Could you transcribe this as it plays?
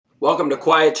Welcome to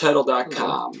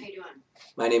QuietTitle.com.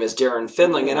 My name is Darren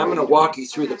Findling, and I'm going to walk you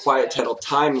through the Quiet Title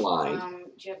timeline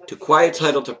to quiet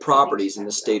title to properties in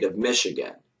the state of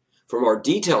Michigan. For more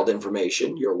detailed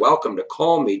information, you're welcome to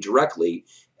call me directly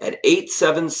at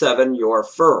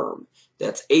 877-YOUR-FIRM.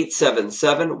 That's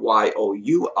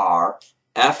 877-YOUR-FIRM.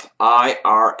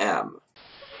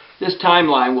 This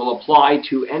timeline will apply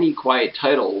to any quiet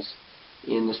titles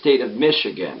in the state of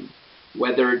Michigan,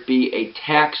 whether it be a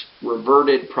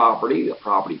tax-reverted property, a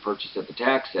property purchased at the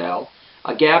tax sale,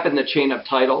 a gap in the chain of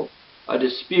title, a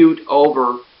dispute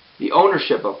over the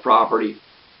ownership of property,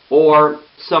 or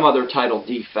some other title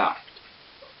defect.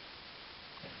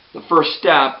 The first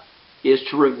step is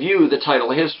to review the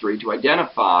title history to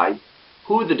identify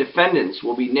who the defendants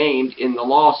will be named in the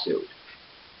lawsuit.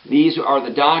 These are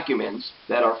the documents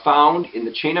that are found in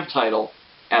the chain of title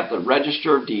at the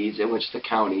Register of Deeds in which the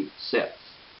county sits.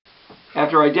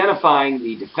 After identifying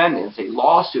the defendants, a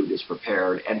lawsuit is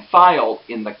prepared and filed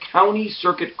in the county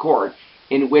circuit court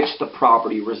in which the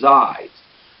property resides.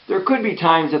 There could be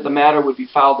times that the matter would be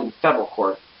filed in federal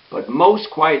court, but most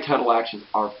quiet title actions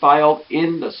are filed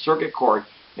in the circuit court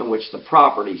in which the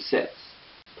property sits.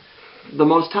 The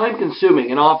most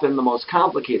time-consuming and often the most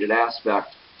complicated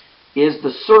aspect is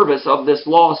the service of this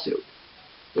lawsuit.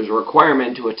 There's a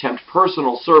requirement to attempt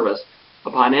personal service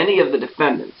upon any of the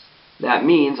defendants. That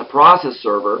means a process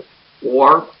server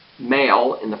or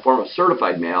mail in the form of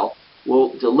certified mail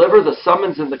will deliver the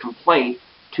summons and the complaint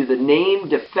to the named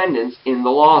defendants in the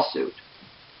lawsuit.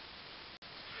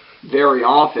 Very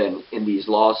often in these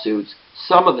lawsuits,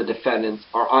 some of the defendants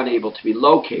are unable to be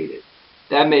located.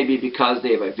 That may be because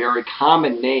they have a very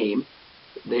common name,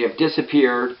 they have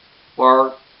disappeared,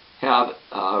 or have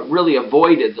really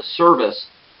avoided the service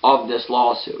of this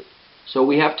lawsuit. So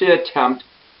we have to attempt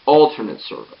alternate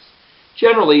service.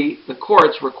 Generally, the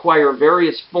courts require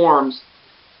various forms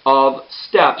of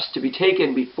steps to be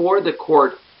taken before the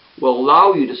court will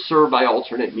allow you to serve by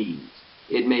alternate means.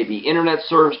 It may be internet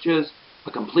searches,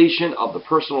 a completion of the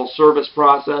personal service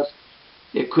process,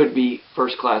 it could be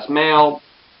first-class mail,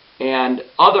 and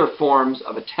other forms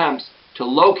of attempts to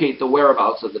locate the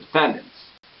whereabouts of the defendants.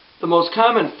 The most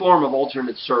common form of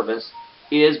alternate service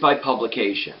is by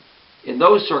publication. In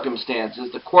those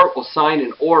circumstances, the court will sign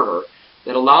an order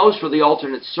that allows for the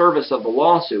alternate service of the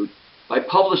lawsuit by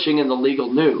publishing in the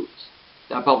legal news.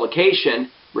 That publication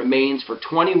remains for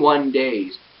 21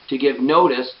 days to give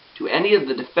notice to any of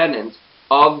the defendants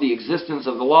of the existence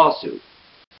of the lawsuit.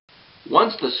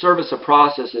 Once the service of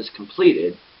process is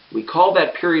completed, we call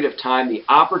that period of time the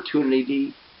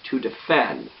opportunity to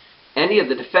defend. Any of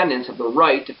the defendants have the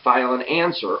right to file an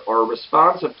answer or a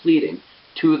response of pleading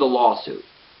to the lawsuit.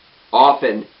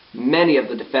 Often, many of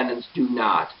the defendants do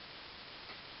not.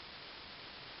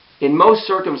 In most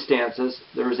circumstances,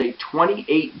 there is a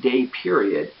 28-day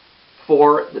period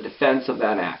for the defense of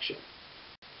that action.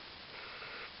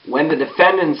 When the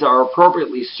defendants are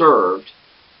appropriately served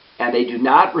and they do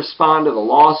not respond to the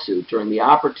lawsuit during the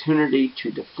opportunity to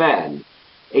defend,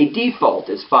 a default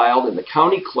is filed in the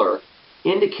county clerk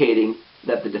indicating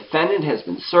that the defendant has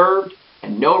been served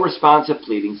and no responsive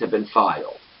pleadings have been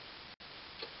filed.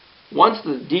 Once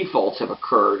the defaults have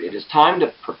occurred, it is time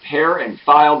to prepare and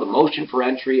file the motion for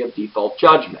entry of default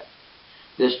judgment.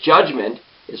 This judgment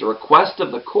is a request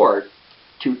of the court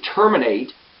to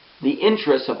terminate the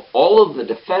interests of all of the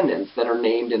defendants that are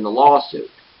named in the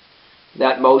lawsuit.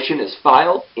 That motion is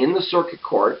filed in the circuit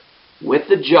court with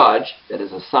the judge that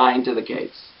is assigned to the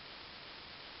case.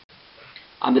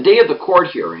 On the day of the court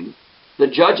hearing, the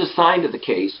judge assigned to the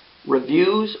case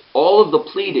reviews all of the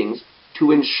pleadings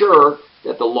to ensure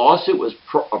that the lawsuit was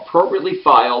appropriately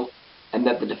filed and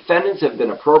that the defendants have been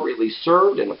appropriately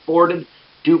served and afforded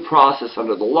due process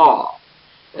under the law,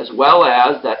 as well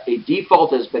as that a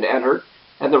default has been entered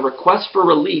and the request for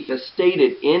relief as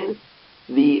stated in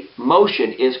the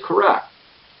motion is correct.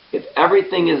 If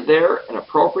everything is there and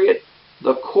appropriate,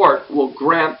 the court will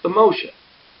grant the motion.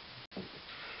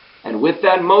 And with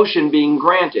that motion being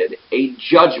granted, a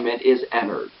judgment is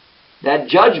entered. That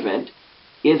judgment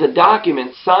is a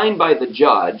document signed by the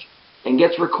judge and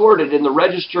gets recorded in the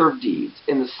Register of Deeds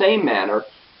in the same manner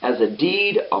as a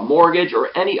deed, a mortgage,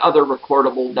 or any other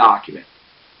recordable document.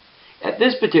 At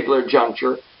this particular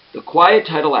juncture, the quiet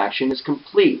title action is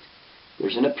complete.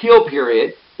 There's an appeal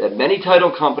period that many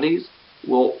title companies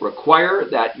will require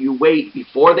that you wait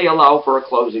before they allow for a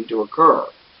closing to occur,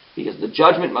 because the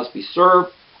judgment must be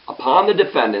served upon the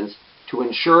defendants to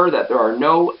ensure that there are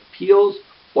no appeals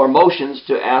or motions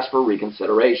to ask for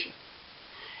reconsideration.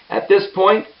 At this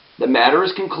point, the matter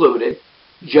is concluded,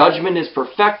 judgment is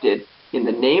perfected in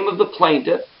the name of the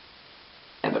plaintiff,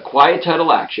 and the quiet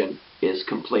title action is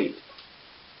complete.